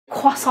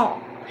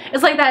croissant.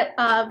 It's like that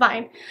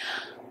Vine.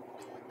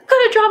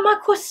 Gonna drop my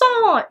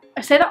croissant.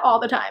 I say that all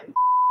the time.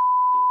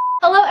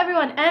 Hello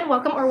everyone and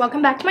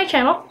welcome back to my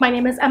channel. My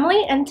name is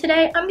Emily and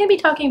today I'm going to be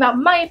talking about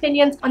my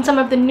opinions on some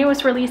of the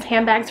newest released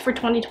handbags for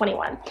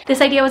 2021.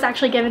 This idea was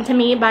actually given to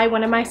me by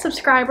one of my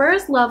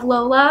subscribers, Love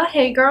Lola.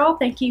 Hey girl,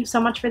 thank you so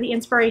much for the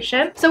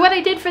inspiration. So what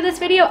I did for this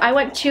video, I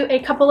went to a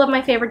couple of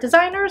my favorite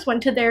designers,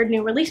 went to their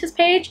new releases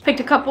page, picked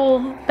a couple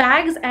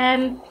bags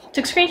and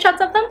took screenshots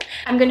of them.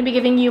 I'm going to be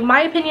giving you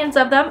my opinions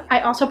of them.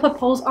 I also put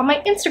polls on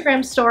my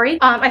Instagram story.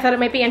 I thought it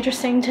might be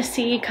interesting to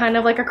see kind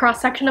of like a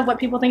cross section of what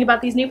people think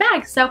about these new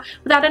bags. So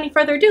without any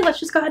further ado, let's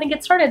just go ahead and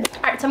get started.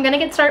 Alright, so I'm going to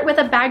get started with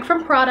a bag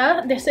from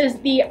Prada. This is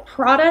the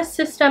Prada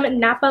System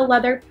Napa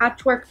Leather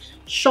Patchwork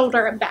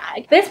Shoulder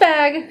Bag. This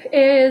bag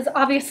is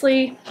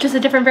obviously just a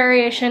different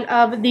variation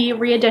of the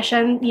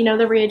re-edition, you know,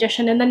 the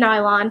re-edition in the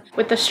nylon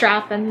with the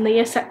strap and the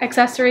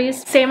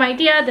accessories. Same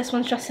idea, this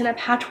one's just in a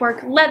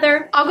patchwork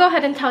leather. I'll go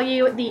ahead and tell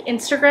you the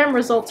Instagram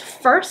results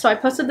first. So I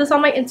posted this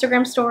on my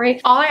Instagram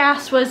story. All I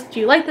asked was,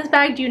 do you like this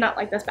bag? Do you not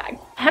like this bag?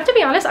 I have to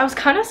be honest, I was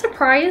kind of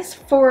surprised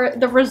for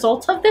the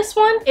results of this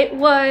one. It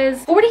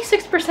was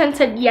 46%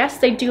 said yes,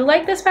 they do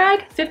like this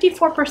bag.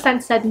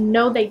 54% said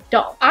no, they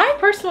don't. I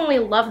personally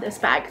love this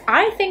bag.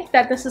 I think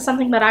that this is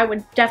something that I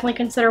would definitely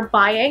consider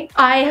buying.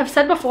 I have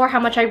said before how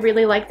much I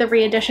really like the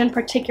re-edition,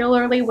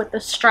 particularly with the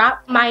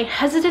strap. My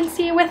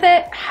hesitancy with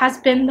it has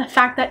been the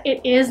fact that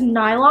it is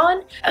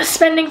nylon.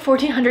 Spending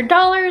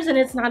 $1,400 and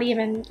it's not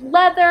even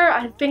leather,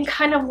 I've been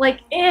kind of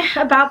like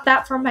about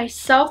that for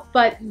myself,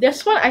 but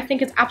this one I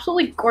think is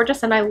absolutely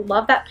gorgeous and I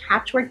love that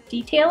patchwork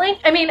detailing.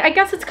 I mean, I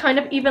guess it's kind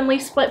of evenly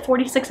split,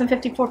 46 and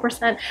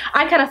 54%.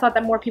 I kind of thought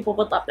that more people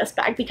would love this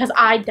bag because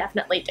I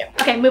definitely do.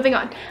 Okay, moving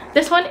on.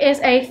 This one is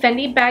a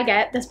Fendi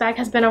baguette. This bag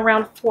has been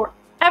around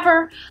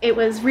forever. It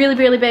was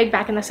really big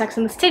back in the Sex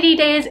and the City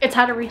days. It's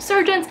had a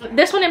resurgence.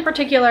 This one in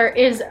particular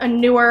is a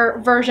newer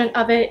version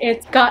of it.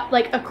 It's got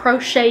like a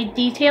crochet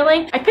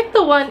detailing. I picked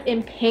the one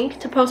in pink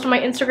to post on my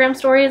Instagram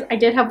stories. I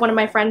did have one of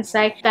my friends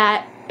say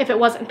that if it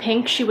wasn't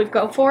pink, she would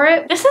go for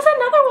it. This is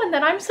another one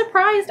that I'm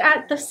surprised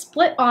at the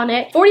split on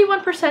it.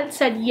 41%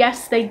 said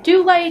yes, they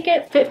do like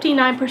it.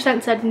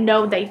 59% said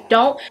no, they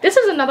don't. This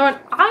is another one.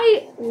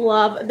 I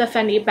love the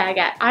Fendi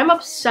baguette. I'm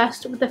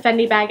obsessed with the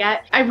Fendi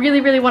baguette. I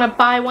really want to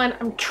buy one.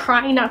 I'm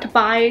trying not to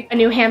buy a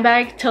new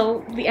handbag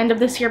till the end of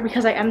this year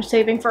because I am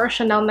saving for a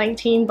Chanel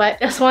 19, but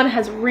this one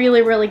has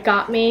really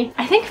got me.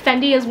 I think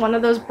Fendi is one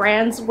of those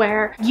brands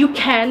where you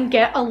can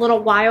get a little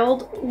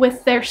wild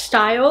with their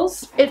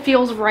styles. It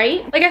feels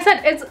right. Like I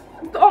said, it's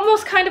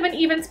almost kind of an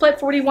even split,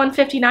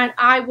 41-59.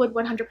 I would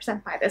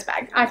 100% buy this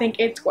bag. I think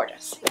it's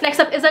gorgeous. Next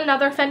up is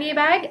another Fendi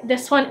bag.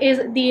 This one is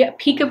the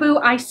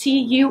Peekaboo I See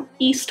You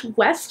East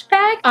West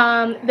bag.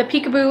 The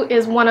Peekaboo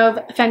is one of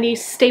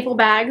Fendi's staple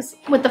bags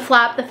with the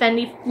flap, the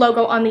Fendi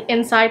logo on the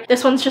inside.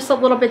 This one's just a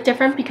little bit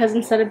different because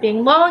instead of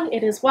being long,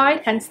 it is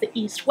wide, hence the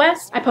East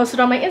West. I posted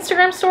on my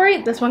Instagram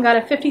story. This one got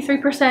a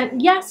 53%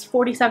 yes,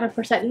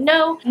 47%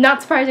 no.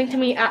 Not surprising to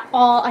me at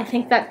all. I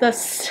think that the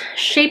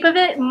shape of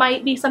it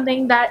might be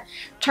something that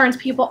turns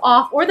people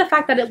off, or the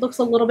fact that it looks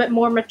a little bit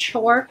more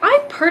mature.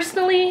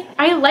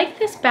 I like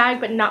this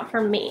bag, but not for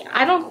me.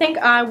 I don't think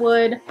I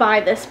would buy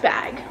this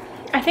bag.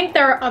 I think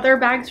there are other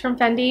bags from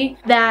Fendi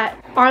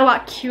that are a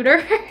lot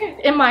cuter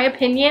in my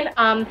opinion.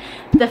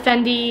 The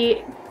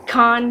Fendi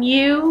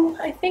Con-U,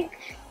 I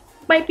think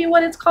might be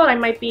what it's called. I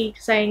might be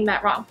saying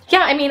that wrong.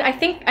 Yeah, I mean, I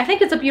think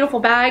it's a beautiful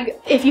bag.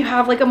 If you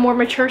have like a more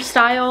mature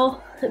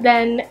style,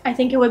 then I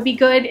think it would be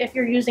good. If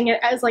you're using it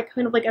as like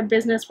kind of like a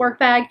business work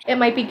bag, it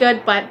might be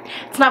good, but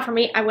it's not for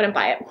me. I wouldn't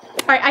buy it.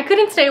 All right, I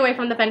couldn't stay away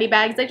from the Fendi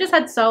bags. They just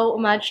had so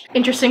much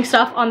interesting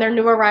stuff on their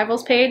new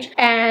arrivals page,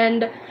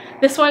 and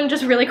this one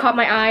just really caught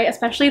my eye,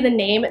 especially the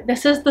name.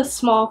 This is the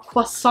small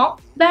croissant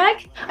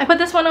bag. I put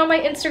this one on my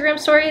Instagram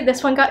story.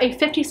 This one got a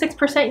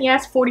 56%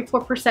 yes,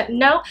 44%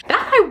 no.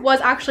 That I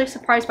was actually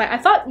surprised by. I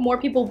thought more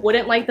people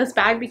wouldn't like this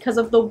bag because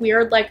of the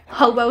weird like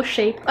hobo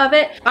shape of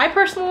it. I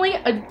personally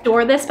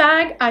adore this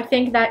bag. I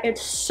think that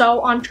it's so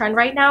on trend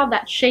right now,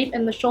 that shape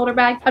and the shoulder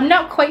bag. I'm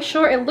not quite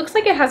sure. It looks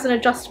like it has an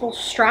adjustable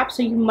strap,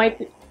 so you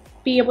might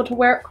be able to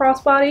wear it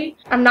crossbody.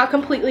 I'm not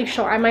completely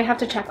sure. I might have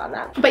to check on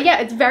that. But yeah,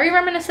 it's very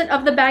reminiscent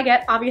of the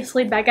baguette.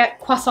 Obviously, baguette,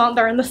 croissant,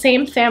 they're in the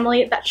same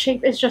family. That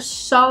shape is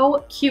just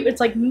so cute. It's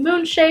like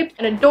moon shaped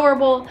and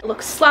adorable. It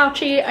looks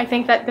slouchy. I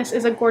think that this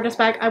is a gorgeous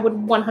bag. I would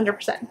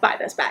 100% buy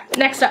this bag.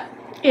 Next up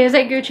is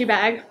a Gucci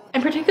bag.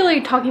 I'm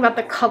particularly talking about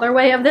the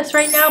colorway of this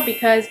right now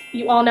because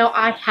you all know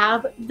I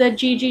have the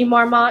Gigi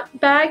Marmont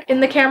bag in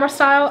the camera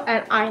style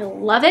and I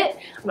love it.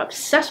 I'm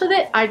obsessed with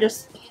it. I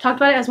just talked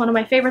about it as one of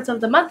my favorites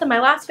of the month in my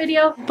last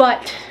video,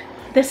 but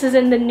this is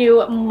in the new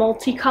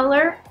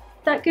multicolor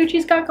that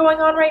Gucci's got going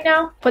on right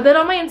now. Put that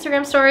on my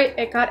Instagram story.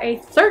 It got a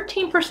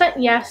 13%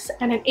 yes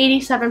and an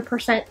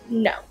 87%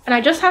 no. And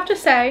I just have to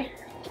say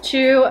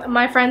to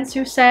my friends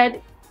who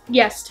said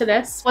yes to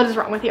this, what is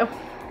wrong with you?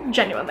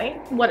 Genuinely,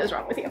 what is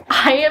wrong with you?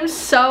 I am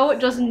so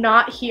just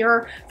not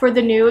here for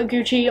the new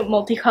Gucci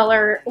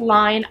multicolor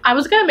line. I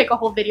was gonna make a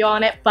whole video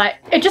on it, but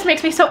it just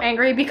makes me so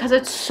angry because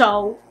it's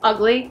so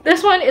ugly.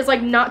 This one is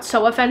like not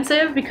so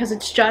offensive because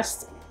it's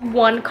just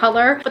one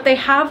color, but they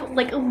have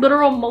like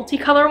literal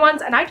multicolor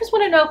ones, and I just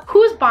want to know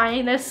who's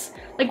buying this.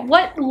 Like,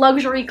 what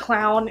luxury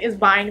clown is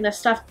buying this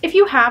stuff? If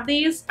you have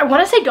these, I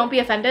want to say don't be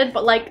offended,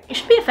 but like, you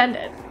should be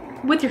offended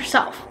with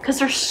yourself because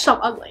they're so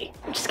ugly.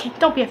 I'm just kidding,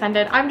 don't be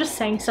offended. I'm just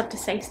saying stuff to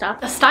say stuff.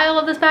 The style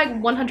of this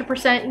bag,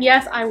 100%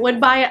 yes, I would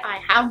buy it.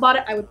 I have bought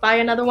it. I would buy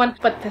another one,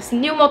 but this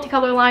new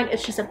multicolor line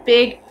is just a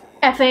big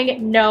effing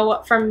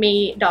no from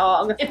me,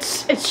 dog.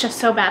 It's just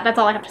so bad. That's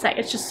all I have to say.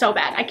 It's just so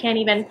bad. I can't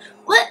even,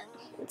 what?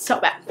 It's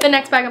so bad. The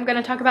next bag I'm going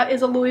to talk about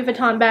is a Louis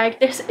Vuitton bag.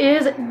 This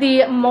is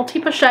the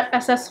multi-pochette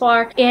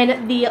accessoire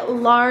in the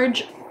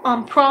large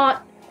emprunt.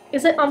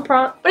 Is it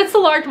emprunt? But it's the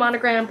large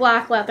monogram,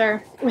 black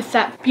leather with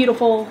that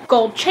beautiful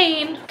gold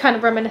chain, kind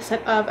of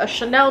reminiscent of a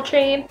Chanel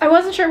chain. I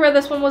wasn't sure where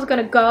this one was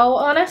gonna go,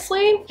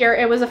 honestly. Here,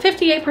 it was a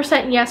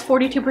 58% yes,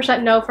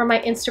 42% no for my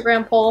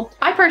Instagram poll.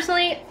 I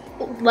personally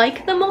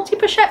like the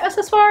multi-pochette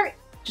accessoire.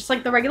 Just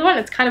like the regular one,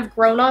 it's kind of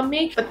grown on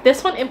me, but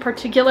this one in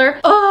particular,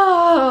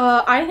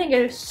 oh, I think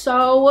it is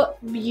so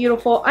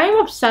beautiful. I am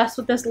obsessed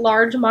with this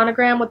large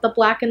monogram with the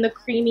black and the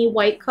creamy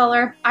white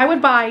color. I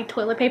would buy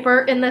toilet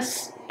paper in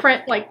this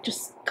print, like,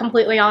 just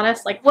completely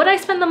honest. Like, would I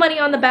spend the money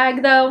on the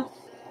bag though?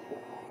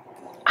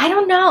 I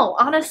don't know.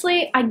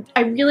 Honestly,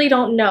 I really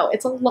don't know.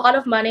 It's a lot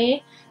of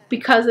money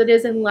because it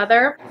is in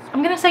leather.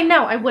 I'm gonna say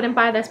no, I wouldn't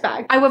buy this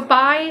bag. I would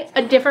buy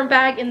a different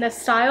bag in this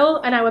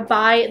style, and I would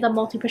buy the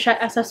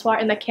multi-pochette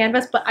accessoire in the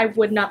canvas, but I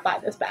would not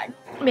buy this bag.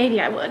 Maybe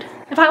I would.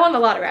 If I won the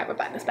lottery, I would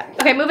buy this bag.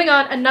 Okay, moving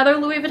on, another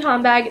Louis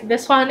Vuitton bag.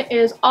 This one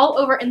is all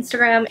over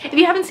Instagram. If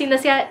you haven't seen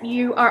this yet,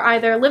 you are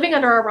either living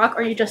under a rock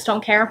or you just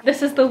don't care.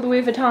 This is the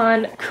Louis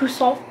Vuitton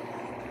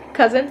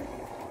Coussin.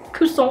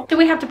 Do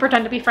we have to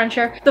pretend to be French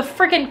here? The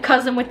freaking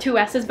cousin with 2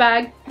 S's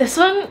bag. This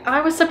one, I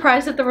was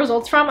surprised at the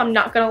results from, I'm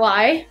not gonna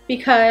lie,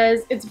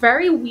 because it's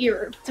very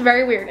weird. It's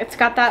very weird. It's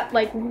got that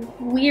like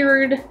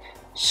weird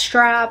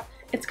strap.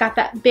 It's got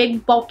that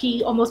big,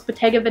 bulky, almost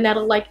Bottega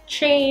Veneta-like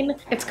chain.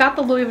 It's got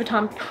the Louis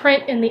Vuitton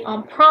print in the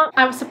emprunt.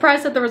 I was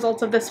surprised at the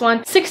results of this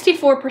one.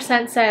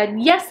 64% said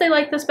yes, they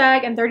like this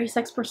bag, and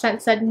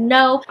 36% said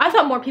no. I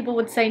thought more people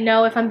would say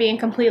no, if I'm being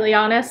completely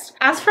honest.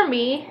 As for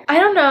me, I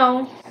don't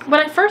know. When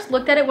I first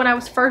looked at it, when I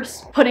was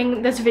first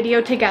putting this video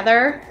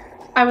together,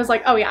 I was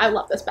like, oh yeah, I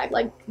love this bag.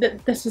 Like,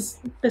 this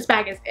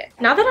bag is it.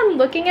 Now that I'm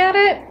looking at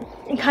it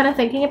and kind of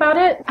thinking about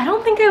it, I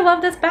don't think I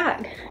love this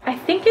bag. I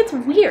think it's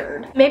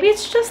weird. Maybe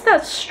it's just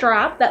that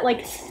strap, that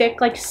like thick,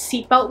 like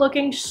seatbelt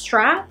looking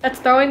strap that's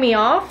throwing me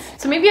off.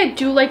 So maybe I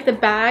do like the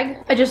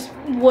bag. I just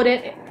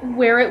wouldn't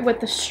wear it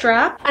with the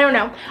strap. I don't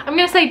know. I'm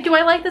gonna say, do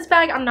I like this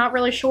bag? I'm not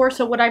really sure.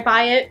 So would I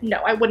buy it? No,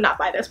 I would not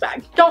buy this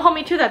bag. Don't hold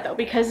me to that though,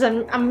 because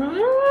maybe,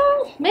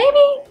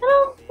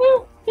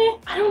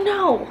 I don't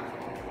know.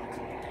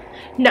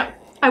 No,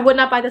 I would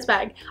not buy this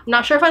bag. I'm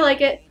not sure if I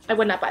like it. I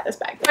would not buy this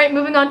bag. All right,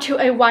 moving on to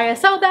a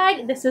YSL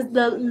bag. This is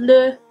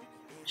the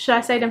should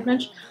I say it in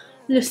French?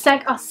 Le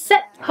 5 à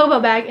 7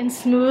 hobo bag in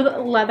smooth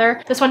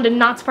leather. This one did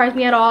not surprise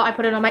me at all. I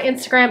put it on my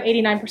Instagram.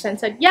 89%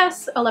 said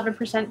yes,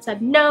 11%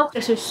 said no.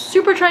 This is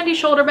super trendy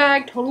shoulder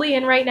bag, totally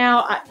in right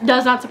now.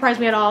 Does not surprise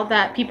me at all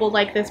that people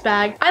like this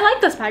bag. I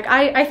like this bag.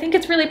 I think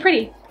it's really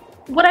pretty.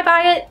 Would I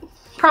buy it?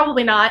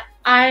 Probably not.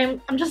 I'm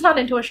just not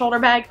into a shoulder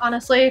bag,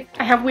 honestly.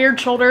 I have weird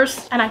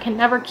shoulders and I can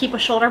never keep a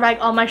shoulder bag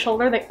on my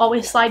shoulder. They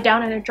always slide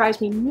down and it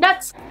drives me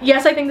nuts.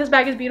 Yes, I think this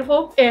bag is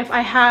beautiful. If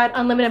I had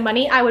unlimited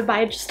money, I would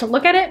buy it just to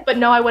look at it, but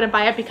no, I wouldn't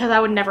buy it because I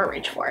would never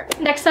reach for it.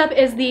 Next up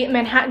is the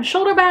Manhattan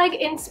shoulder bag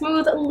in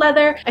smooth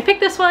leather. I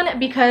picked this one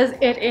because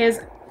it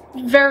is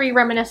very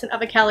reminiscent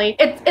of a Kelly.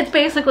 It's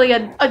basically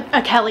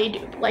a Kelly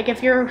dupe. Like,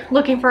 if you're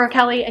looking for a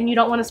Kelly and you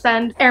don't want to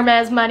spend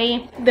Hermes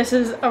money, this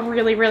is a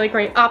really, really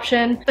great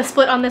option. The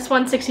split on this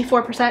one,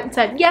 64%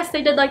 said yes,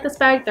 they did like this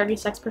bag,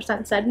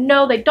 36% said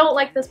no, they don't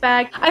like this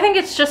bag. I think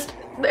it's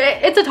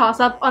a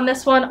toss-up on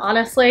this one,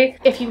 honestly.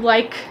 If you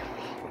like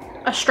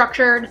a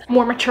structured,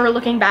 more mature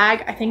looking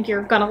bag, I think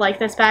you're gonna like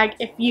this bag.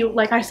 If you,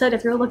 like I said,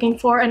 if you're looking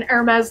for an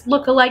Hermes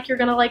look-alike, you're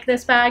gonna like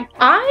this bag.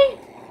 I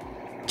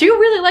do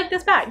really like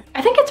this bag.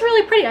 I think it's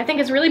really pretty. I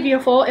think it's really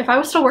beautiful. If I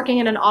was still working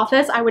in an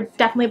office, I would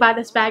definitely buy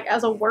this bag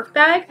as a work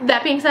bag.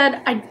 That being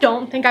said, I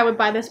don't think I would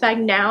buy this bag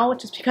now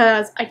just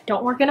because I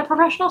don't work in a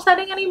professional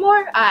setting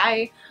anymore.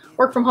 I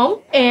work from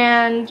home,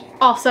 and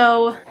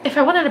also if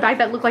I wanted a bag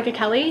that looked like a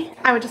Kelly,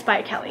 I would just buy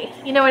a Kelly.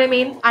 You know what I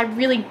mean? I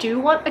really do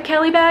want a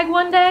Kelly bag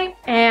one day,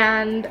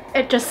 and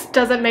it just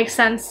doesn't make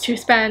sense to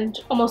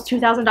spend almost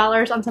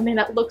 $2,000 on something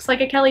that looks like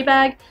a Kelly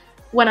bag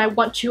when I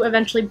want to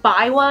eventually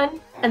buy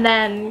one, and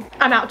then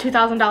I'm out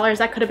 $2,000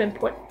 that could have been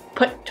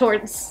put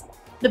towards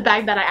the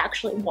bag that I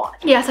actually want.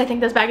 Yes, I think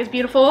this bag is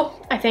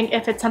beautiful. I think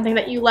if it's something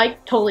that you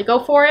like, totally go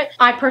for it.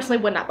 I personally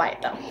would not buy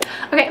it though.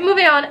 Okay,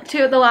 moving on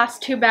to the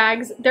last 2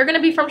 bags. They're gonna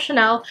be from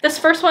Chanel. This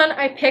first one,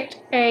 I picked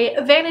a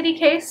vanity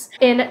case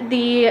in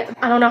the,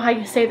 I don't know how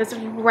you say this,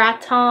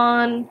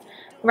 rattan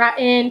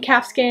rattan,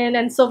 calfskin,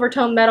 and silver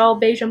tone metal,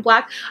 beige and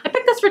black. I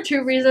picked this for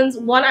two reasons.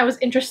 One, I was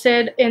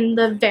interested in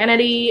the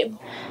vanity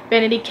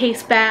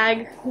case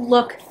bag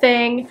look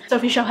thing.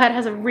 Sophie Showhead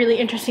has a really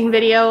interesting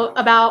video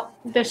about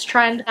this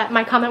trend that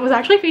my comment was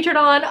actually featured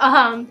on.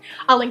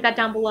 I'll link that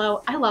down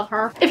below. I love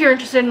her. If you're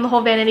interested in the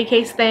whole vanity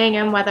case thing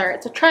and whether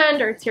it's a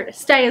trend or it's here to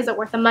stay, is it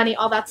worth the money,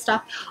 all that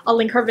stuff, I'll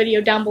link her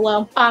video down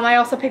below. I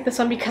also picked this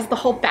one because the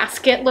whole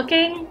basket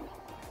looking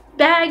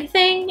bag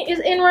thing is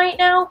in right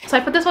now. So I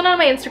put this one on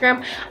my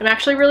Instagram. I'm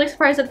actually really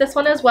surprised at this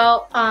one as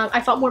well.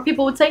 I thought more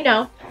people would say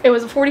no. It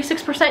was a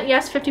 46%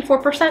 yes,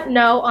 54%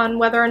 no on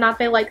whether or not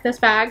they like this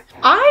bag.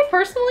 I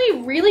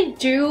personally really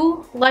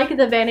do like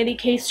the vanity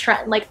case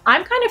trend. Like,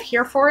 I'm kind of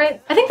here for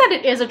it. I think that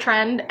it is a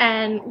trend,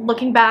 and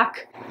looking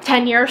back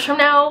 10 years from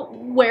now,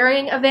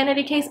 wearing a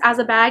vanity case as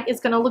a bag is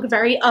gonna look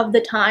very of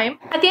the time.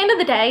 At the end of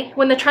the day,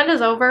 when the trend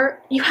is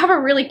over, you have a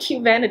really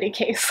cute vanity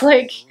case.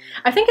 Like,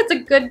 I think it's a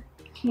good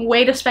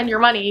way to spend your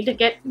money to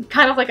get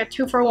kind of like a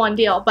 2-for-1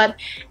 deal. But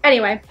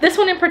anyway, this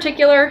one in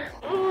particular,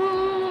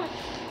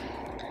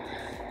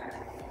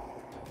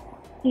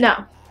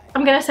 no,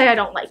 I'm gonna say I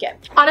don't like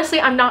it. Honestly,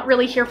 I'm not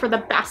really here for the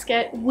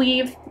basket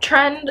weave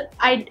trend.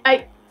 I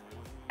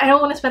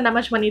don't want to spend that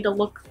much money to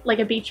look like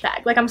a beach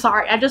bag. Like, I'm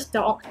sorry, I just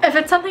don't. If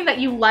it's something that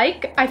you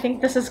like, I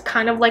think this is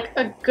kind of like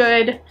a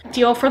good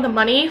deal for the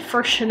money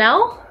for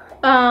Chanel.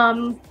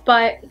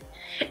 But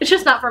it's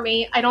just not for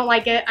me. I don't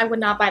like it. I would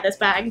not buy this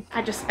bag.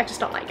 I just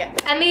don't like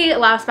it. And the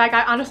last bag,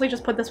 I honestly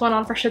just put this one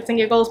on for shits and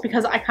giggles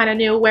because I kind of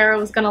knew where it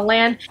was gonna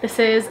land. This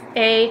is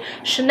a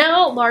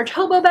Chanel large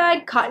hobo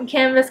bag, cotton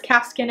canvas,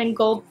 calfskin, and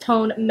gold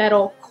tone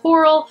metal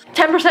coral.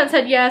 10%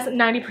 said yes,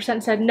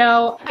 90% said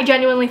no. I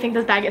genuinely think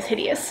this bag is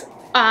hideous.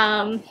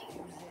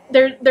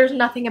 There's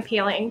nothing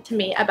appealing to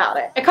me about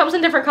it. It comes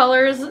in different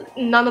colors.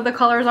 None of the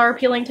colors are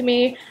appealing to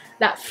me.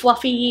 That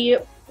fluffy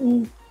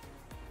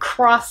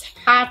cross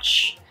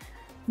hatch,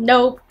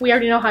 nope. We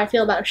already know how I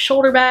feel about a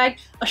shoulder bag.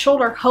 A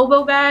shoulder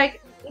hobo bag,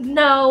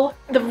 no.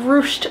 The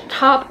ruched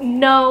top,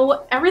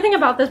 no. Everything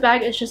about this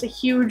bag is just a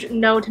huge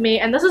no to me.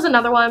 And this is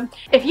another one.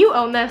 If you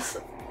own this,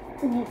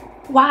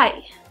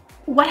 why?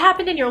 What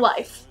happened in your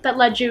life that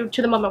led you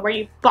to the moment where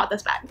you bought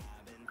this bag?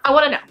 I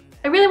want to know.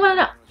 I really want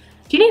to know.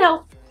 Do you need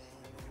help?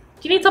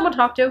 Do you need someone to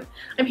talk to?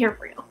 I'm here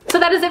for you. So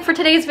that is it for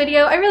today's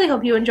video. I really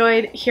hope you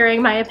enjoyed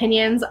hearing my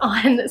opinions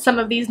on some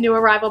of these new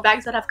arrival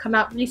bags that have come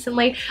out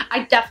recently.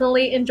 I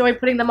definitely enjoyed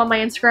putting them on my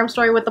Instagram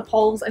story with the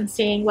polls and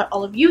seeing what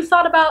all of you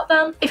thought about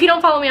them. If you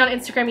don't follow me on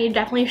Instagram, you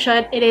definitely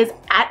should. It is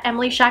at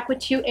EmilyShack with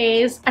 2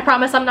 A's. I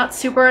promise I'm not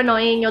super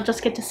annoying. You'll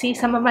just get to see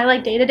some of my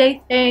like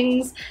day-to-day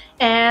things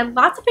and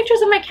lots of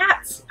pictures of my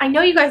cats. I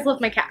know you guys love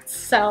my cats,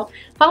 so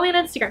follow me on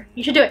Instagram.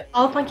 You should do it.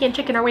 All Funky and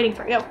Chicken are waiting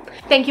for you.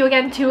 Thank you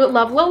again to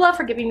Love Lola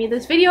for giving me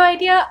this video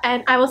idea,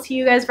 and I will see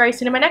you guys very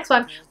soon in my next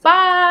one.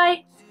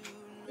 Bye!